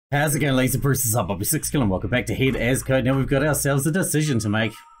How's it going, ladies and Bruce's up? I'll be Sixkilla and welcome back to Head as Code. Now we've got ourselves a decision to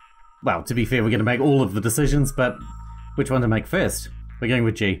make. Well, to be fair, we're going to make all of the decisions, but which one to make first? We're going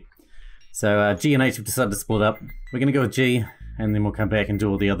with G. So G and H have decided to split up. We're going to go with G, and then we'll come back and do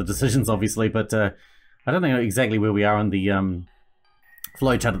all the other decisions, obviously, but I don't know exactly where we are on the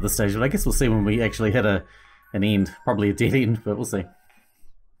flowchart at this stage, but I guess we'll see when we actually hit an end. Probably a dead end, but we'll see.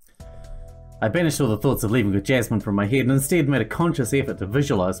 I banished all the thoughts of leaving with Jasmine from my head and instead made a conscious effort to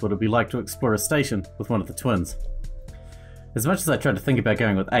visualize what it would be like to explore a station with one of the twins. As much as I tried to think about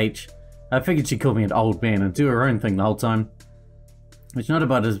going with H, I figured she'd call me an old man and do her own thing the whole time, which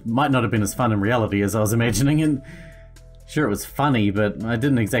might not have been as fun in reality as I was imagining, and sure, it was funny, but I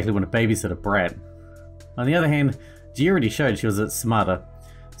didn't exactly want to babysit a brat. On the other hand, G already showed she was a bit smarter,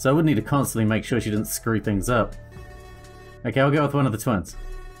 so I would need to constantly make sure she didn't screw things up. Okay, I'll go with one of the twins.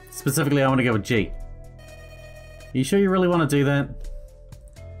 Specifically, I want to go with G. Are you sure you really want to do that?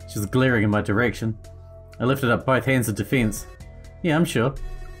 She was glaring in my direction. I lifted up both hands in defense. Yeah, I'm sure.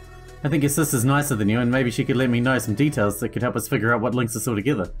 I think your sister's nicer than you, and maybe she could let me know some details that could help us figure out what links us all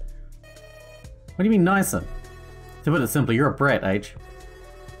together. What do you mean nicer? To put it simply, you're a brat, H.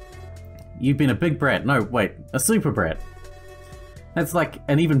 You've been a big brat. No, wait, a super brat. That's like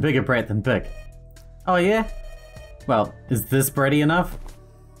an even bigger brat than big. Oh yeah? Well, is this bratty enough?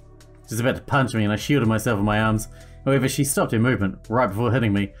 She was about to punch me and I shielded myself in my arms. However, she stopped her movement right before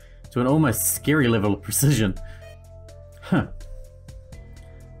hitting me to an almost scary level of precision. Huh.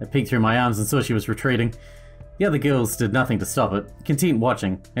 I peeked through my arms and saw she was retreating. The other girls did nothing to stop it, content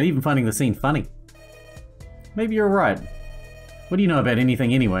watching and even finding the scene funny. Maybe you're right. What do you know about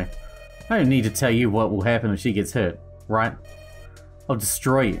anything anyway? I don't need to tell you what will happen if she gets hurt, right? I'll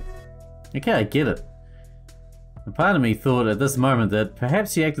destroy you. Okay, I get it. A part of me thought at this moment that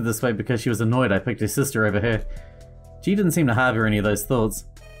perhaps she acted this way because she was annoyed I picked her sister over her. She didn't seem to harbour any of those thoughts.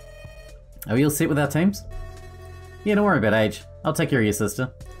 Are we all set with our teams? Yeah, don't worry about H. I'll take care of your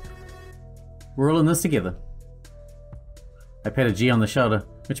sister. We're all in this together. I patted G on the shoulder,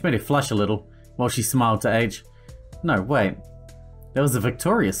 which made her flush a little, while she smiled to H. No, wait. That was a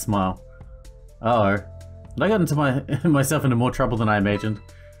victorious smile. Uh-oh. But I got into myself into more trouble than I imagined.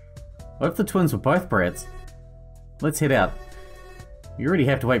 What if the twins were both brats? Let's head out. You already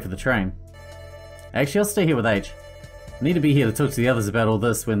have to wait for the train. Actually, I'll stay here with H. I need to be here to talk to the others about all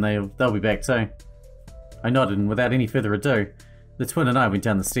this when they'll be back too. I nodded, and without any further ado, the twin and I went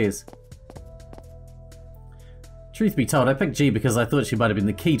down the stairs. Truth be told, I picked G because I thought she might have been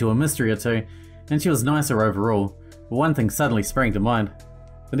the key to a mystery or two, and she was nicer overall, but one thing suddenly sprang to mind.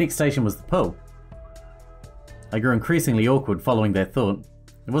 The next station was the pool. I grew increasingly awkward following that thought.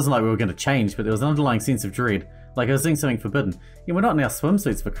 It wasn't like we were going to change, but there was an underlying sense of dread. Like I was doing something forbidden. Yeah, we're not in our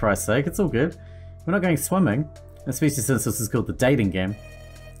swimsuits, for Christ's sake, it's all good. We're not going swimming, especially since this is called the dating game.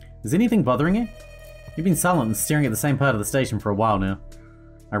 Is anything bothering you? You've been silent and staring at the same part of the station for a while now.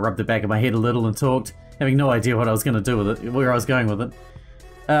 I rubbed the back of my head a little and talked, having no idea what I was going to do with it, where I was going with it.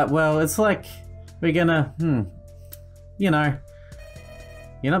 Well, it's like, we're gonna, you know,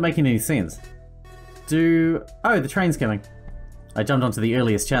 you're not making any sense. Oh, the train's coming. I jumped onto the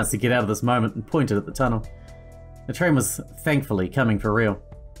earliest chance to get out of this moment and pointed at the tunnel. The train was, thankfully, coming for real.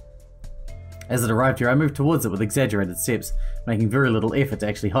 As it arrived here, I moved towards it with exaggerated steps, making very little effort to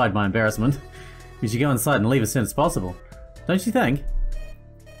actually hide my embarrassment. We should go inside and leave as soon as possible. Don't you think?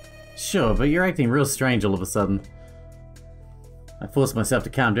 Sure, but you're acting real strange all of a sudden. I forced myself to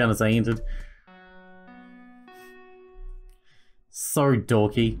calm down as I entered. So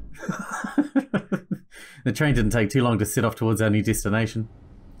dorky. The train didn't take too long to set off towards our new destination.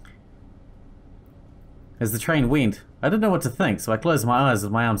 As the train went, I didn't know what to think, so I closed my eyes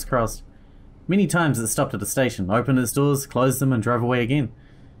with my arms crossed. Many times it stopped at a station, opened its doors, closed them, and drove away again.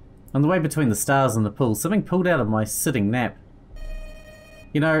 On the way between the stars and the pool, something pulled out of my sitting nap.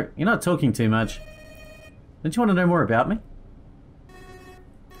 You know, you're not talking too much. Don't you want to know more about me?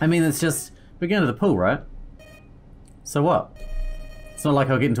 I mean, it's just, we're going to the pool, right? So what? It's not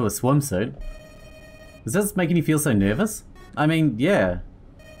like I'll get into a swimsuit. Is this making you feel so nervous? I mean, yeah.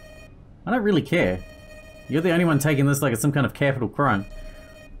 I don't really care. You're the only one taking this like it's some kind of capital crime.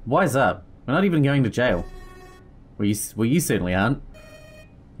 Wise up. We're not even going to jail. Well, you certainly aren't.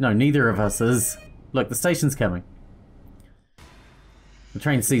 No, neither of us is. Look, the station's coming. The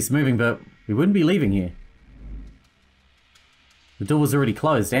train ceased moving, but we wouldn't be leaving here. The door was already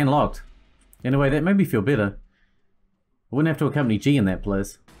closed and locked. In a way, that made me feel better. I wouldn't have to accompany G in that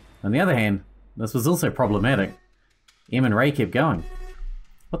place. On the other hand, this was also problematic. Em and Ray kept going.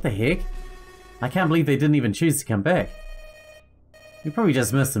 What the heck? I can't believe they didn't even choose to come back. We probably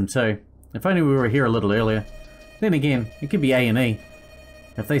just missed them too. If only we were here a little earlier. Then again, it could be A&E.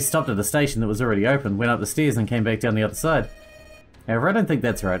 If they stopped at a station that was already open, went up the stairs and came back down the other side. However, I don't think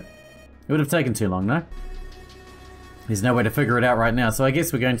that's right. It would have taken too long, no? There's no way to figure it out right now, so I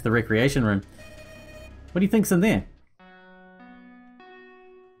guess we're going to the recreation room. What do you think's in there?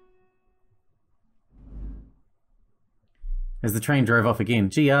 As the train drove off again,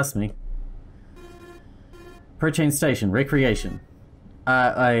 G asked me. Prochain station, recreation.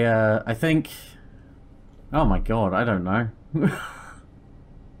 I think... Oh my god, I don't know.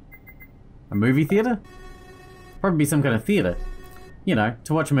 A movie theater? Probably be some kind of theater. You know,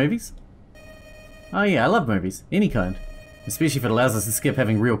 to watch movies. Oh yeah, I love movies. Any kind. Especially if it allows us to skip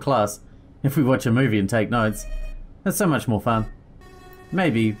having real class. If we watch a movie and take notes. That's so much more fun.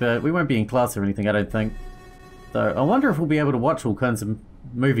 Maybe, but we won't be in class or anything, I don't think. Though, I wonder if we'll be able to watch all kinds of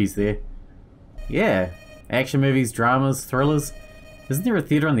movies there. Yeah. Action movies, dramas, thrillers. Isn't there a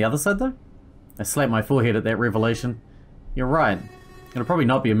theater on the other side though? I slapped my forehead at that revelation. You're right. It'll probably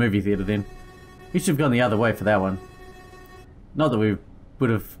not be a movie theater then. We should have gone the other way for that one. Not that we would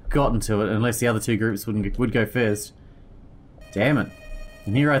have gotten to it unless the other two groups would go first. Damn it.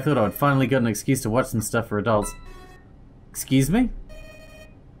 And here I thought I would finally get an excuse to watch some stuff for adults. Excuse me?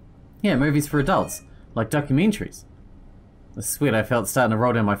 Yeah, movies for adults. Like documentaries. The sweat I felt starting to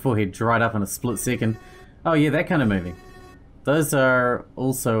roll down my forehead dried up in a split second. Oh yeah, that kind of movie. Those are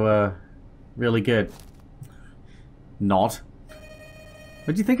also, really good. Not.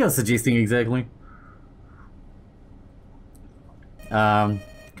 What do you think I was suggesting exactly? What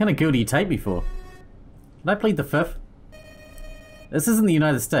kind of girl do you take me for? Did I plead the fifth? This isn't the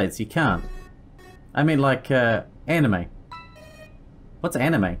United States, you can't. I mean like, anime. What's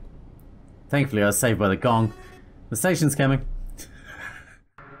anime? Thankfully I was saved by the gong. The station's coming.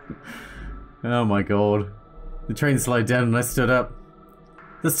 Oh my god. The train slowed down and I stood up.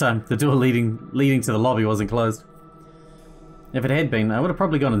 This time, the door leading to the lobby wasn't closed. If it had been, I would have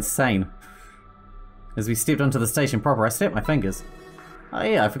probably gone insane. As we stepped onto the station proper, I snapped my fingers. Oh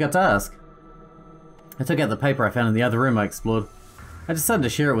yeah, I forgot to ask. I took out the paper I found in the other room I explored. I decided to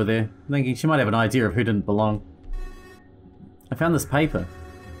share it with her, thinking she might have an idea of who didn't belong. I found this paper.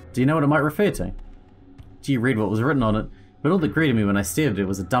 Do you know what it might refer to? G read what was written on it, but all that greeted me when I stared at it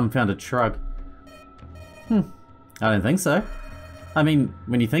was a dumbfounded shrug. I don't think so. I mean,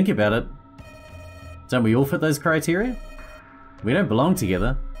 when you think about it, don't we all fit those criteria? We don't belong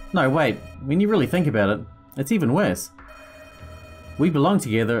together. No, wait, when you really think about it, it's even worse. We belong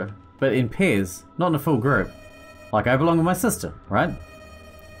together, but in pairs, not in a full group. Like I belong with my sister, right?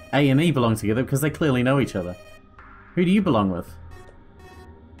 A and E belong together because they clearly know each other. Who do you belong with?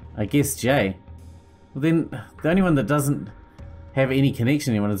 I guess J. Well then, the only one that doesn't have any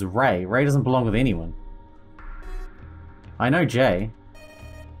connection to anyone is Ray. Ray doesn't belong with anyone. I know J.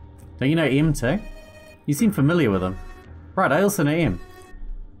 Don't you know M too? You seem familiar with him. Right, I also know M.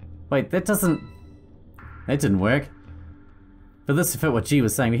 Wait, that didn't work. For this to fit what G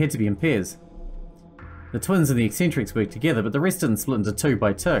was saying, we had to be in pairs. The twins and the eccentrics worked together, but the rest didn't split into 2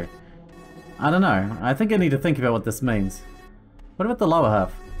 by 2. I don't know, I think I need to think about what this means. What about the lower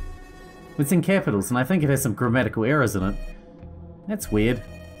half? It's in capitals, and I think it has some grammatical errors in it. That's weird.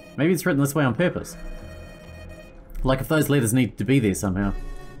 Maybe it's written this way on purpose. Like if those letters need to be there somehow.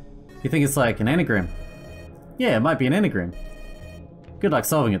 You think it's like an anagram? Yeah, it might be an anagram. Good luck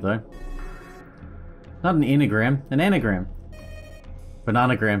solving it though. Not an enagram, an anagram.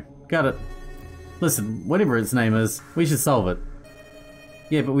 Bananagram. Got it. Listen, whatever its name is, we should solve it.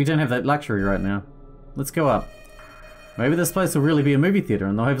 Yeah, but we don't have that luxury right now. Let's go up. Maybe this place will really be a movie theater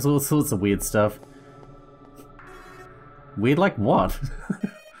and they'll have all sorts of weird stuff. Weird like what?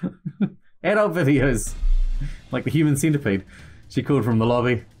 Adult videos. Like the human centipede. She called from the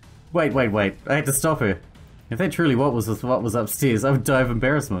lobby. Wait. I had to stop her. If that truly what was upstairs, I would die of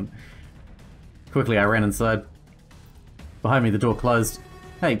embarrassment. Quickly, I ran inside. Behind me, the door closed.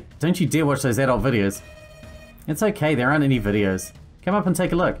 Hey, don't you dare watch those adult videos. It's okay, there aren't any videos. Come up and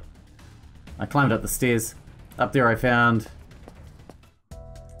take a look. I climbed up the stairs. Up there I found...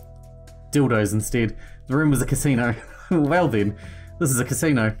 dildos instead. The room was a casino. Well then, this is a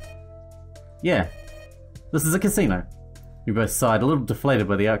casino. Yeah, this is a casino. We both sighed, a little deflated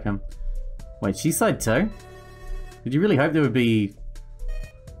by the outcome. Wait, she sighed too? Did you really hope there would be...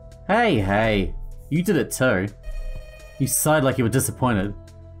 Hey, you did it too. You sighed like you were disappointed.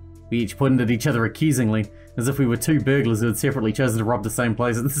 We each pointed at each other accusingly, as if we were 2 burglars who had separately chosen to rob the same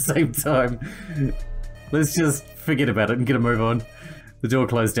place at the same time. Let's just forget about it and get a move on. The door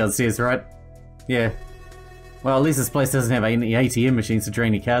closed downstairs, right? Yeah. Well, at least this place doesn't have any ATM machines to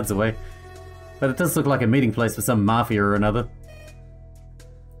drain your cards away. But it does look like a meeting place for some mafia or another.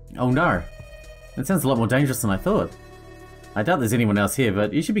 Oh no. That sounds a lot more dangerous than I thought. I doubt there's anyone else here,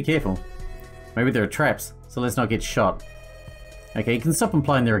 but you should be careful. Maybe there are traps, so let's not get shot. Okay, you can stop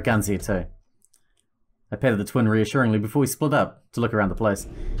implying there are guns here too. I patted the twin reassuringly before we split up to look around the place.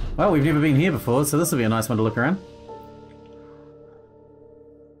 Well, we've never been here before, so this will be a nice one to look around.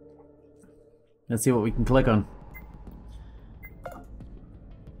 Let's see what we can click on.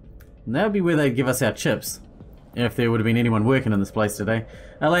 And that would be where they'd give us our chips, if there would have been anyone working in this place today.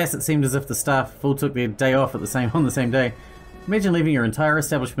 Alas, it seemed as if the staff all took their day off on the same day. Imagine leaving your entire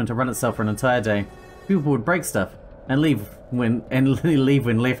establishment to run itself for an entire day. People would break stuff and leave when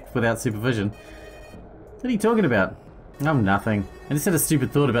left without supervision. What are you talking about? Oh, nothing. I just had a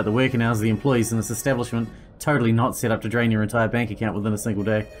stupid thought about the working hours of the employees in this establishment, totally not set up to drain your entire bank account within a single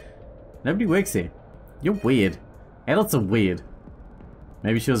day. Nobody works here. You're weird. Adults are weird.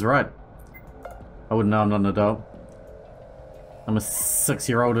 Maybe she was right. I wouldn't know, I'm not an adult. I'm a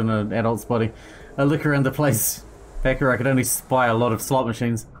 6-year-old in an adult's body. I look around the place. Back where I could only spy a lot of slot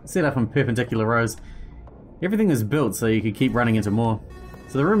machines, set up in perpendicular rows. Everything was built so you could keep running into more.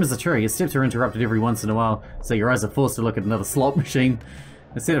 So the rumors are true, your steps are interrupted every once in a while, so your eyes are forced to look at another slot machine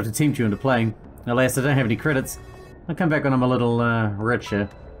instead of to tempt you into playing. Alas, I don't have any credits. I'll come back when I'm a little, richer.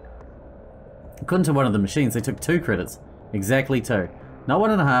 According to one of the machines, they took 2 credits. Exactly 2. Not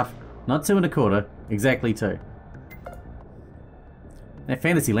 1.5, not 2 1/4, exactly 2. That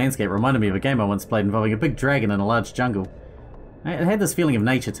fantasy landscape reminded me of a game I once played involving a big dragon in a large jungle. It had this feeling of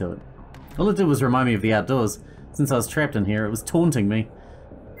nature to it. All it did was remind me of the outdoors. Since I was trapped in here, it was taunting me.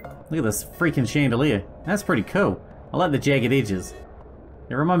 Look at this freaking chandelier. That's pretty cool. I like the jagged edges.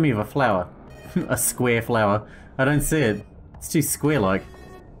 It reminded me of a flower. A square flower. I don't see it. It's too square-like.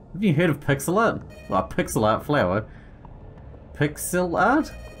 Have you heard of pixel art? Well, a pixel art flower. Pixel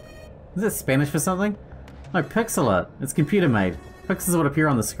art? Is that Spanish for something? No, pixel art. It's computer made. Pixels would appear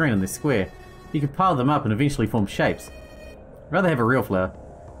on the screen and they're square. You can pile them up and eventually form shapes. I'd rather have a real flower.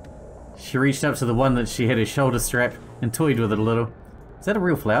 She reached up to the one that she had her shoulder strapped and toyed with it a little. Is that a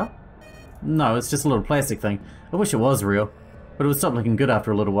real flower? No, it's just a little plastic thing. I wish it was real, but it would stop looking good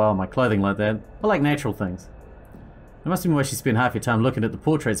after a little while, my clothing like that. I like natural things. That must be why she spent half your time looking at the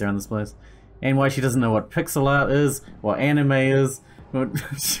portraits around this place. And why she doesn't know what pixel art is, what anime is.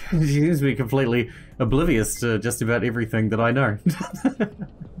 She seems to be completely oblivious to just about everything that I know.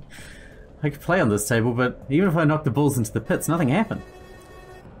 I could play on this table, but even if I knocked the balls into the pits, nothing happened.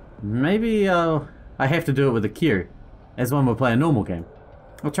 Maybe I have to do it with a cue, as one would play a normal game.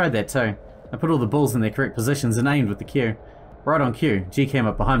 I tried that too. I put all the balls in their correct positions and aimed with the cue. Right on cue, G came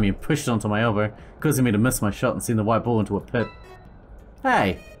up behind me and pushed it onto my elbow, causing me to miss my shot and send the white ball into a pit.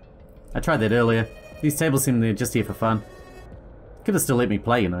 Hey! I tried that earlier. These tables seem they're just here for fun. Could have still let me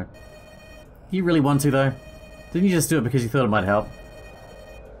play, you know. You really want to, though? Didn't you just do it because you thought it might help?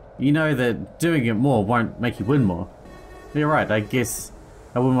 You know that doing it more won't make you win more. You're right, I guess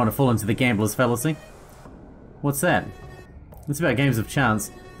I wouldn't want to fall into the gambler's fallacy. What's that? It's about games of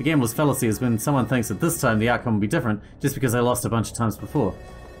chance. The gambler's fallacy is when someone thinks that this time the outcome will be different just because they lost a bunch of times before.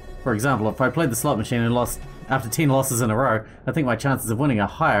 For example, if I played the slot machine and lost after 10 losses in a row, I think my chances of winning are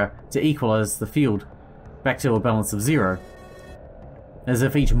higher to equalize the field back to a balance of 0. As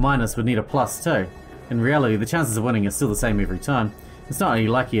if each minus would need a plus too. In reality, the chances of winning are still the same every time. It's not any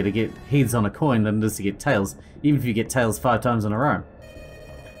luckier to get heads on a coin than it is to get tails, even if you get tails 5 times in a row.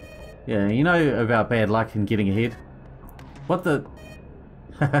 Yeah, you know about bad luck and getting ahead. What the...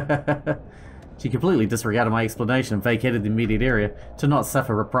 She completely disregarded my explanation and vacated the immediate area to not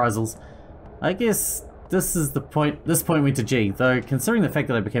suffer reprisals. I guess this point went to G, though considering the fact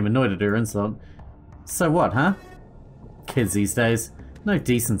that I became annoyed at her insult. So what, huh? Kids these days. No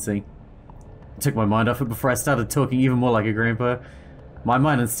decency. I took my mind off it before I started talking even more like a grandpa. My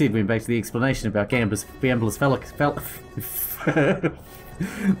mind instead went back to the explanation about gambler's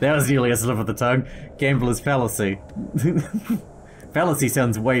That was nearly a slip of the tongue. Gambler's fallacy. Fallacy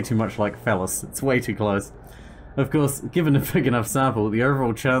sounds way too much like phallus. It's way too close. Of course, given a big enough sample, the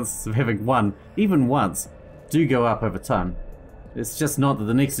overall chances of having won, even once, do go up over time. It's just not that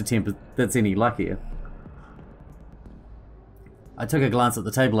the next attempt that's any luckier. I took a glance at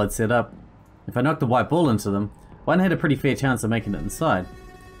the table I'd set up. If I knocked the white ball into them, one had a pretty fair chance of making it inside.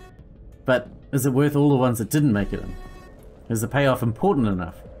 But is it worth all the ones that didn't make it in? Is the payoff important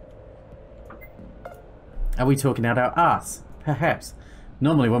enough? Are we talking out our arse? Perhaps.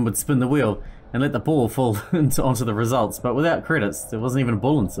 Normally one would spin the wheel and let the ball fall onto the results, but without credits, there wasn't even a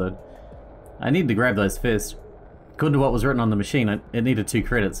ball inside. I needed to grab those first. According to what was written on the machine, it needed 2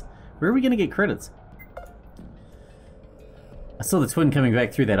 credits. Where are we going to get credits? I saw the twin coming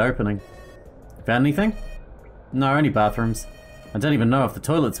back through that opening. Found anything? No, only bathrooms. I don't even know if the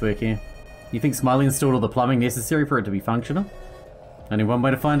toilets work here. You think Smiley installed all the plumbing necessary for it to be functional? Only one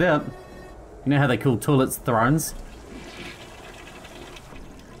way to find out. You know how they call toilets thrones?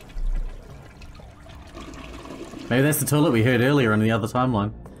 Maybe that's the toilet we heard earlier in the other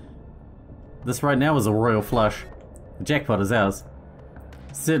timeline. This right now is a royal flush. The jackpot is ours.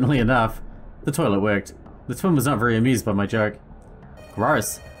 Certainly enough, the toilet worked. The twin was not very amused by my joke.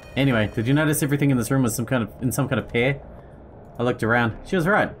 Gross. Anyway, did you notice everything in this room was in some kind of pair? I looked around. She was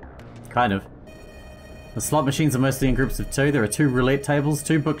right. Kind of. The slot machines are mostly in groups of 2. There are 2 roulette tables,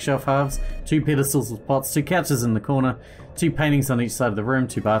 2 bookshelf halves, 2 pedestals with pots, 2 couches in the corner, 2 paintings on each side of the room,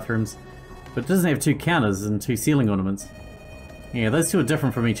 2 bathrooms. But it doesn't have 2 counters and 2 ceiling ornaments. Yeah, those 2 are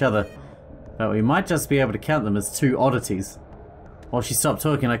different from each other. But we might just be able to count them as 2 oddities. While she stopped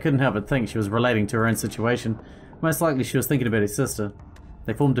talking, I couldn't help but think she was relating to her own situation. Most likely she was thinking about her sister.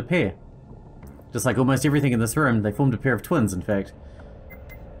 They formed a pair. Just like almost everything in this room, they formed a pair of twins, in fact.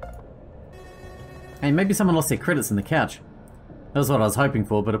 Hey, maybe someone lost their credits in the couch. That was what I was hoping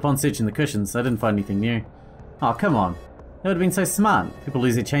for, but upon searching the cushions, I didn't find anything new. Oh, come on. That would have been so smart. People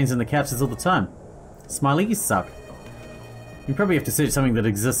lose their chains in the couches all the time. Smiley, you suck. You probably have to search something that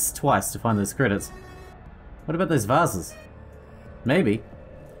exists twice to find those credits. What about those vases? Maybe.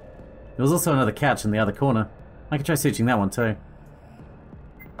 There was also another couch in the other corner. I could try searching that one too.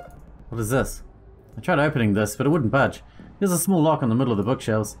 What is this? I tried opening this, but it wouldn't budge. There's a small lock on the middle of the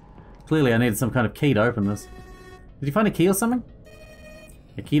bookshelves. Clearly I needed some kind of key to open this. Did you find a key or something?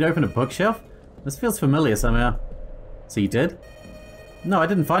 A key to open a bookshelf? This feels familiar somehow. So you did? No, I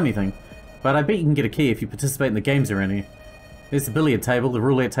didn't find anything. But I bet you can get a key if you participate in the games around here. There's the billiard table, the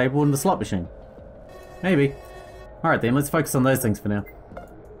roulette table, and the slot machine. Maybe. Alright then, let's focus on those things for now.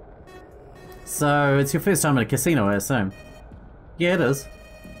 So, it's your first time at a casino, I assume? Yeah, it is.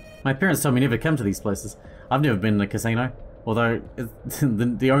 My parents told me never to come to these places. I've never been in a casino, although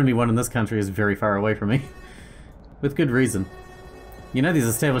the only one in this country is very far away from me. With good reason. You know these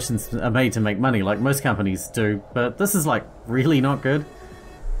establishments are made to make money like most companies do, but this is like really not good.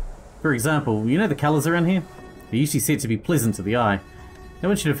 For example, you know the colours around here? They're usually set to be pleasant to the eye. They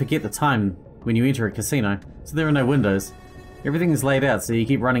want you to forget the time when you enter a casino, so there are no windows. Everything is laid out so you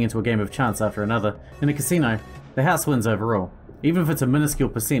keep running into a game of chance after another. In a casino, the house wins overall, even if it's a minuscule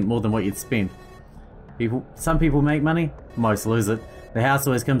percent more than what you'd spend. Some people make money, most lose it. The house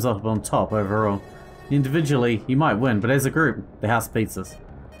always comes up on top overall. Individually, you might win, but as a group, the house beats us.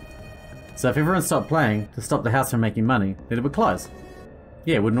 So if everyone stopped playing to stop the house from making money, then it would close.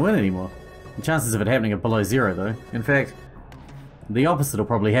 Yeah, it wouldn't win anymore. The chances of it happening are below 0 though. In fact, the opposite will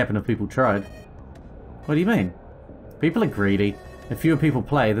probably happen if people tried. What do you mean? People are greedy. If fewer people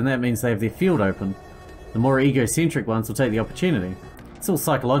play, then that means they have their field open. The more egocentric ones will take the opportunity. It's all a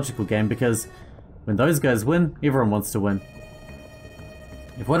psychological game because when those guys win, everyone wants to win.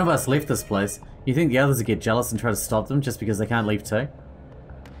 If one of us left this place, you think the others would get jealous and try to stop them just because they can't leave too?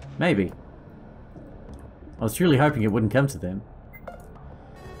 Maybe. I was truly hoping it wouldn't come to that.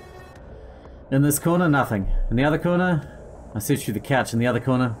 In this corner, nothing. In the other corner, I searched through the couch. In the other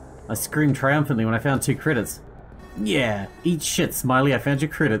corner, I screamed triumphantly when I found 2 credits. Yeah, eat shit, Smiley, I found your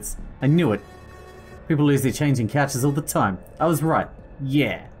credits. I knew it. People lose their change in couches all the time. I was right.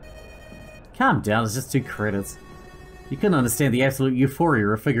 Yeah. Calm down, it's just 2 credits. You couldn't understand the absolute euphoria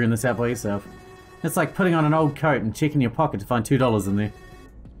of figuring this out by yourself. It's like putting on an old coat and checking your pocket to find $2 in there.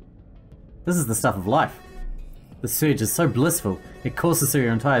 This is the stuff of life. The surge is so blissful, it courses through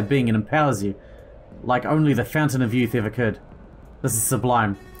your entire being and empowers you, like only the fountain of youth ever could. This is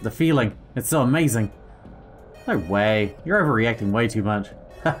sublime. The feeling, it's so amazing. No way, you're overreacting way too much.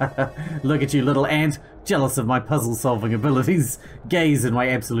 Look at you, little ant, jealous of my puzzle-solving abilities. Gaze in my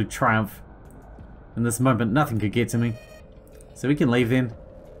absolute triumph. In this moment, nothing could get to me. So we can leave then?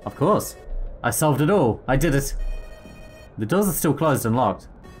 Of course. I solved it all. I did it. The doors are still closed and locked.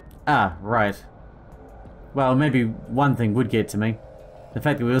 Ah, right. Well, maybe one thing would get to me. The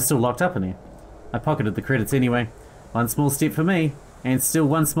fact that we were still locked up in here. I pocketed the credits anyway. One small step for me, and still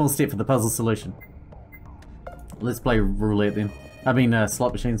one small step for the puzzle solution. Let's play roulette then. I mean,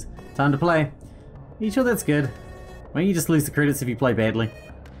 slot machines. Time to play. You sure that's good? Why don't you just lose the credits if you play badly?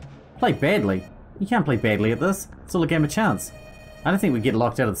 Play badly? You can't play badly at this. It's all a game of chance. I don't think we get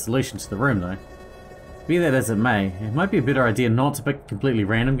locked out of the solution to the room though. Be that as it may, it might be a better idea not to pick a completely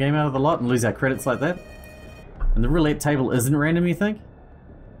random game out of the lot and lose our credits like that. And the roulette table isn't random, you think?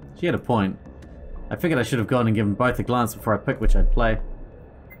 She had a point. I figured I should have gone and given both a glance before I picked which I'd play.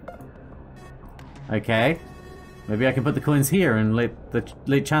 Okay. Maybe I can put the coins here and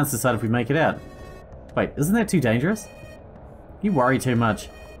let chance decide if we make it out. Wait, isn't that too dangerous? You worry too much.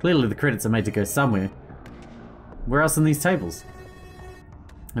 Clearly the credits are made to go somewhere. Where else in these tables?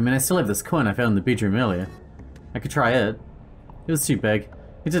 I mean, I still have this coin I found in the bedroom earlier. I could try it. It was too big.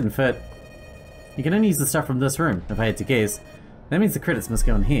 It didn't fit. You can only use the stuff from this room, if I had to guess. That means the credits must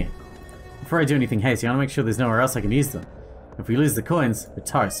go in here. Before I do anything hasty, I want to make sure there's nowhere else I can use them. If we lose the coins, we're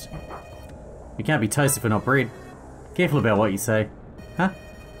toast. We can't be toast if we're not bread. Careful about what you say. Huh?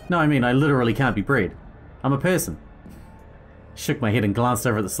 No, I mean, I literally can't be bread. I'm a person. Shook my head and glanced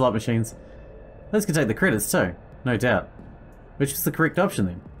over at the slot machines. Those could take the credits too, no doubt. Which was the correct option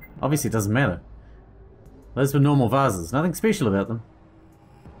then? Obviously it doesn't matter. Those were normal vases, nothing special about them.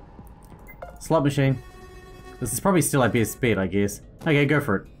 Slot machine. This is probably still our best bet, I guess. Okay, go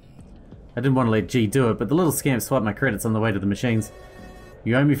for it. I didn't want to let G do it, but the little scamp swiped my credits on the way to the machines.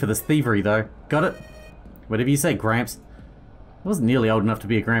 You owe me for this thievery though. Got it? Whatever you say, Gramps. I wasn't nearly old enough to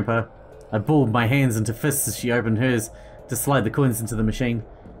be a grandpa. I balled my hands into fists as she opened hers to slide the coins into the machine.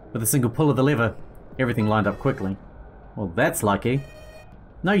 With a single pull of the lever, everything lined up quickly. Well, that's lucky.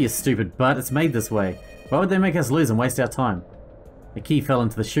 No, you stupid butt, it's made this way. Why would they make us lose and waste our time? The key fell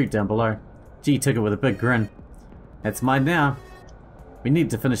into the chute down below. G took it with a big grin. That's mine now. We need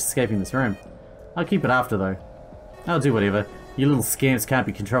to finish escaping this room. I'll keep it after though. I'll do whatever. You little scamps can't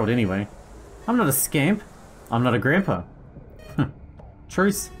be controlled anyway. I'm not a scamp. I'm not a grandpa.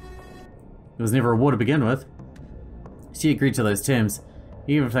 Truce. There was never a war to begin with. She agreed to those terms,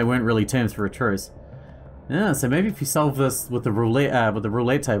 even if they weren't really terms for a truce. Yeah, so maybe if you solve this with the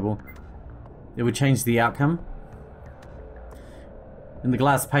roulette table, it would change the outcome. In the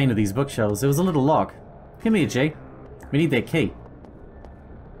glass pane of these bookshelves, there was a little lock. Come here, G. We need that key.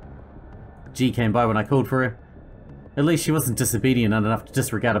 G came by when I called for her. At least she wasn't disobedient enough to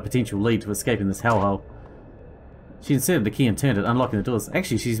disregard a potential lead to escaping this hellhole. She inserted the key and turned it, unlocking the doors.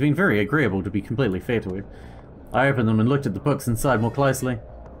 Actually, she's been very agreeable, to be completely fair to her. I opened them and looked at the books inside more closely.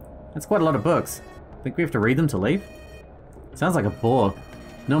 That's quite a lot of books. Think we have to read them to leave? Sounds like a bore.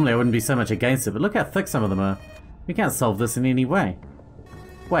 Normally I wouldn't be so much against it, but look how thick some of them are. We can't solve this in any way.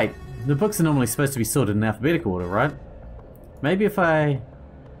 Wait, the books are normally supposed to be sorted in alphabetical order, right? Maybe if I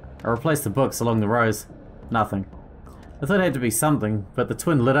replace the books along the rows. Nothing. I thought it had to be something, but the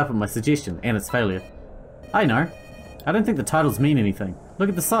twin lit up at my suggestion and its failure. I know. I don't think the titles mean anything. Look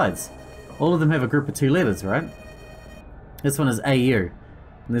at the sides. All of them have a group of 2 letters, right? This one is AU.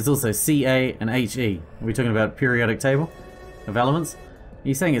 And there's also CA and HE. Are we talking about periodic table of elements? Are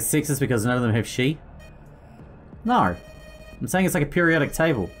you saying it's sexist because none of them have she? No. I'm saying it's like a periodic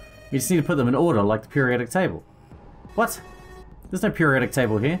table. We just need to put them in order like the periodic table. What? There's no periodic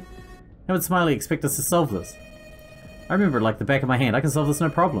table here. How would Smiley expect us to solve this? I remember it like the back of my hand. I can solve this no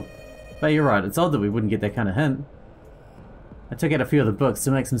problem. But you're right, it's odd that we wouldn't get that kind of hint. I took out a few of the books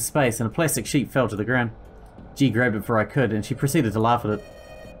to make some space and a plastic sheet fell to the ground. G grabbed it before I could and she proceeded to laugh at it.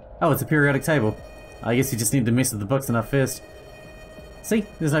 Oh, it's a periodic table. I guess you just need to mess with the books enough first. See,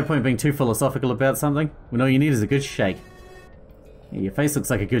 there's no point being too philosophical about something when all you need is a good shake. Yeah, your face looks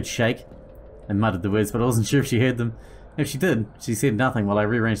like a good shake. I muttered the words, but I wasn't sure if she heard them. If she did, she said nothing while I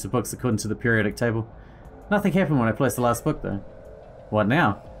rearranged the books according to the periodic table. Nothing happened when I placed the last book though. What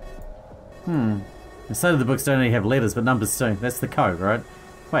now? Inside of the books don't only have letters but numbers too. That's the code, right?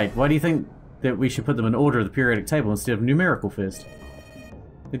 Wait, why do you think that we should put them in order of the periodic table instead of numerical first?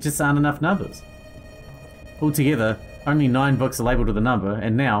 There just aren't enough numbers. Altogether, only 9 books are labelled with a number,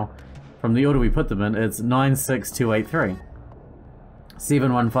 and now, from the order we put them in, it's 96283.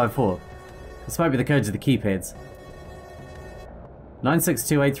 7154. This might be the codes of the keypads.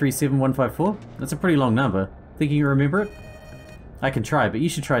 962837154? That's a pretty long number. Think you can remember it? I can try, but you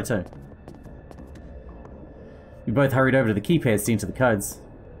should try too. We both hurried over to the keypads to enter the codes.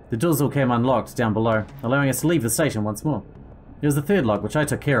 The doors all came unlocked down below, allowing us to leave the station once more. There was the third lock, which I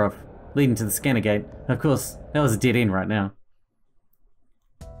took care of, leading to the scanner gate. Of course, that was a dead end right now.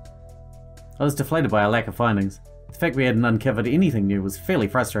 I was deflated by our lack of findings. The fact we hadn't uncovered anything new was fairly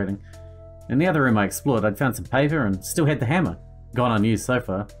frustrating. In the other room I explored, I'd found some paper and still had the hammer, gone unused so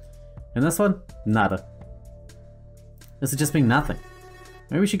far. In this one, nada. This had just been nothing.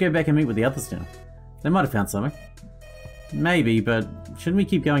 Maybe we should go back and meet with the others now. They might have found something. Maybe, but shouldn't we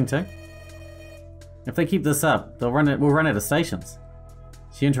keep going too? If they keep this up, we'll run out of stations.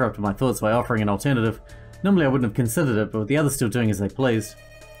 She interrupted my thoughts by offering an alternative. Normally I wouldn't have considered it, but with the others still doing as they pleased.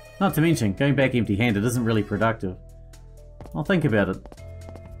 Not to mention, going back empty-handed isn't really productive. I'll think about it.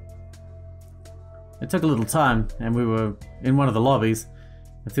 It took a little time, and we were in one of the lobbies.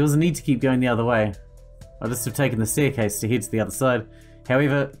 If there was a need to keep going the other way, I'd just have taken the staircase to head to the other side.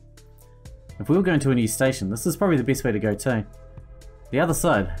 However, if we were going to a new station, this is probably the best way to go too. The other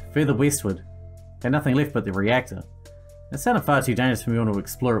side, further westward, had nothing left but the reactor. It sounded far too dangerous for me to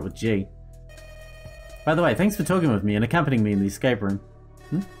explore it with G. By the way, thanks for talking with me and accompanying me in the escape room.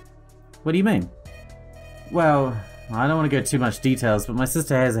 What do you mean? Well, I don't want to go too much details, but my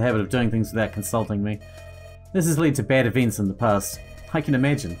sister has a habit of doing things without consulting me. This has led to bad events in the past. I can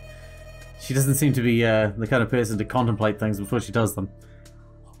imagine. She doesn't seem to be the kind of person to contemplate things before she does them.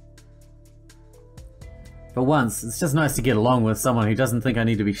 For once, it's just nice to get along with someone who doesn't think I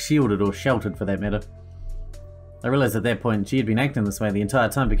need to be shielded or sheltered for that matter. I realized at that point she had been acting this way the entire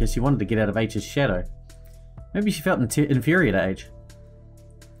time because she wanted to get out of H's shadow. Maybe she felt inferior to H.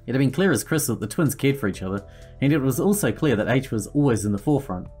 It had been clear as crystal that the twins cared for each other, and it was also clear that H was always in the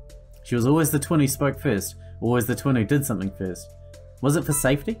forefront. She was always the twin who spoke first, always the twin who did something first. Was it for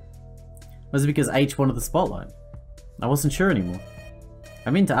safety? Was it because H wanted the spotlight? I wasn't sure anymore. I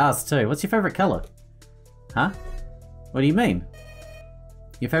meant to ask too, what's your favourite colour? Huh? What do you mean?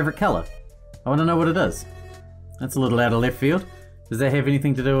 Your favourite colour? I want to know what it is. That's a little out of left field. Does that have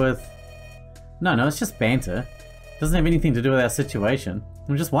anything to do with... No, it's just banter. It doesn't have anything to do with our situation.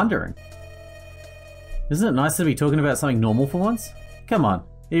 I'm just wondering. Isn't it nice to be talking about something normal for once? Come on,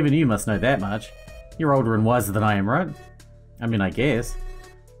 even you must know that much. You're older and wiser than I am, right? I mean, I guess.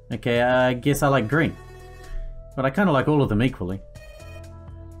 Okay, I guess I like green. But I kind of like all of them equally.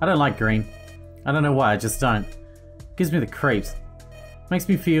 I don't like green. I don't know why, I just don't. It gives me the creeps. Makes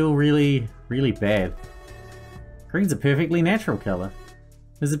me feel really, really bad. Green's a perfectly natural colour.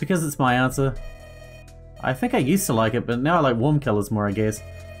 Is it because it's my answer? I think I used to like it, but now I like warm colours more, I guess.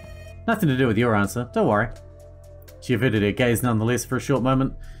 Nothing to do with your answer, don't worry. She averted her gaze nonetheless for a short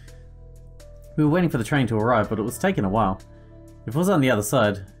moment. We were waiting for the train to arrive, but it was taking a while. If it was on the other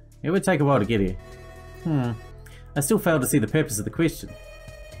side, it would take a while to get here. I still failed to see the purpose of the question.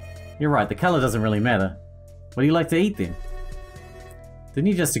 You're right, the colour doesn't really matter. What do you like to eat then? Didn't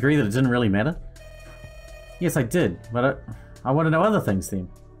you just agree that it didn't really matter? Yes, I did, but I want to know other things then.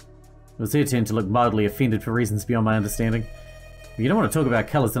 It was her turn to look mildly offended for reasons beyond my understanding. If you don't want to talk about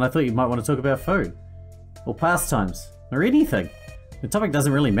colours, then I thought you might want to talk about food. Or pastimes. Or anything. The topic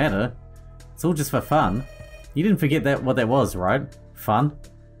doesn't really matter. It's all just for fun. You didn't forget what that was, right? Fun?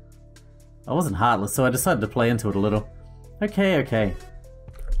 I wasn't heartless, so I decided to play into it a little. Okay.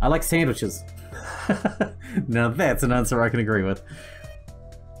 I like sandwiches. Now that's an answer I can agree with.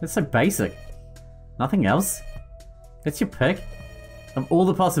 That's so basic. Nothing else? That's your pick? Of all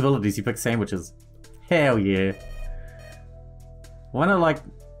the possibilities, you pick sandwiches. Hell yeah. Why not like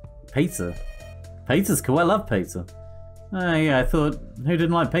pizza? Pizza's cool, I love pizza. Oh yeah, I thought, who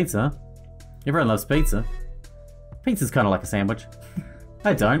didn't like pizza? Everyone loves pizza. Pizza's kind of like a sandwich.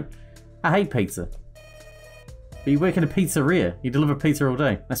 I don't. I hate pizza. But you work in a pizzeria. You deliver pizza all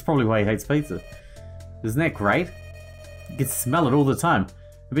day. That's probably why he hates pizza. Isn't that great? You can smell it all the time.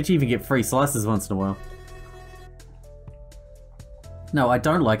 I bet you even get free slices once in a while. No, I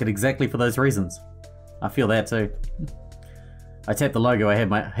don't like it exactly for those reasons. I feel that too. I tapped the logo I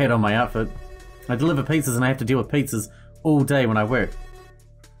had on my outfit. I deliver pizzas and I have to deal with pizzas all day when I work.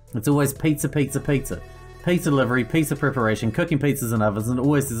 It's always pizza. Pizza delivery, pizza preparation, cooking pizzas in ovens, and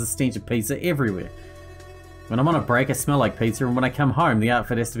always there's a stench of pizza everywhere. When I'm on a break, I smell like pizza, and when I come home, the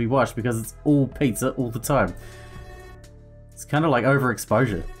outfit has to be washed because it's all pizza all the time. It's kind of like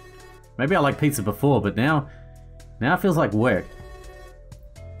overexposure. Maybe I liked pizza before, but now it feels like work.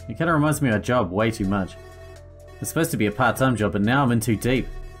 It kind of reminds me of a job way too much. It's supposed to be a part-time job, but now I'm in too deep.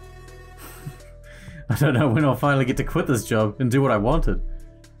 I don't know when I'll finally get to quit this job and do what I wanted.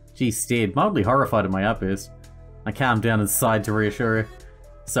 She stared, mildly horrified at my outburst. I calmed down and sighed to reassure her.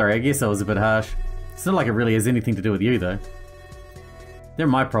 Sorry, I guess I was a bit harsh. It's not like it really has anything to do with you, though. They're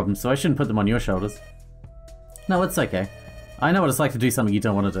my problems, so I shouldn't put them on your shoulders. No, it's okay. I know what it's like to do something you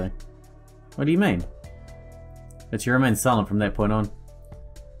don't want to do. What do you mean? But she remained silent from that point on.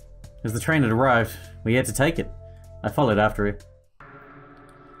 As the train had arrived, we had to take it. I followed after her.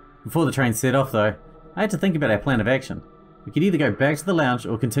 Before the train set off, though, I had to think about our plan of action. We could either go back to the lounge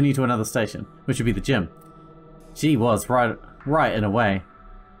or continue to another station, which would be the gym. She was right in a way,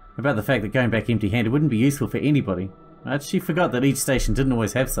 about the fact that going back empty-handed wouldn't be useful for anybody, but she forgot that each station didn't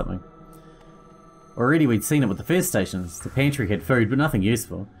always have something. Already we'd seen it with the first stations. The pantry had food, but nothing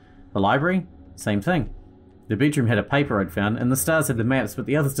useful. The library? Same thing. The bedroom had a paper I'd found, and the stars had the maps, but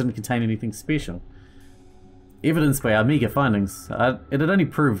the others didn't contain anything special. Evidenced by our meagre findings, it had only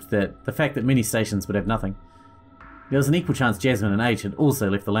proved that the fact that many stations would have nothing. There was an equal chance Jasmine and H had also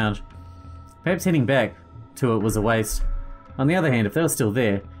left the lounge. Perhaps heading back to it was a waste. On the other hand, if they were still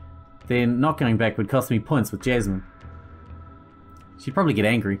there, then not going back would cost me points with Jasmine. She'd probably get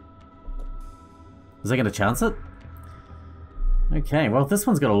angry. Was I going to chance it? Okay, well this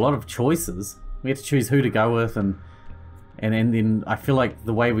one's got a lot of choices. We had to choose who to go with, and then I feel like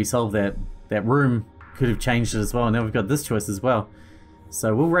the way we solved that room could have changed it as well, and now we've got this choice as well.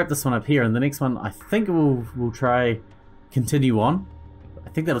 So we'll wrap this one up here, and the next one I think we'll try continue on. I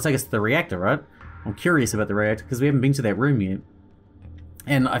think that'll take us to the reactor, right? I'm curious about the reactor because we haven't been to that room yet.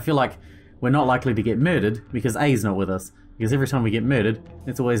 And I feel like we're not likely to get murdered because A's not with us. Because every time we get murdered,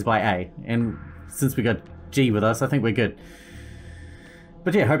 it's always by A. And since we got G with us, I think we're good.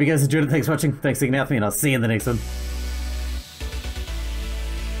 But yeah, hope you guys enjoyed it. Thanks for watching. Thanks for sticking out with me, and I'll see you in the next one.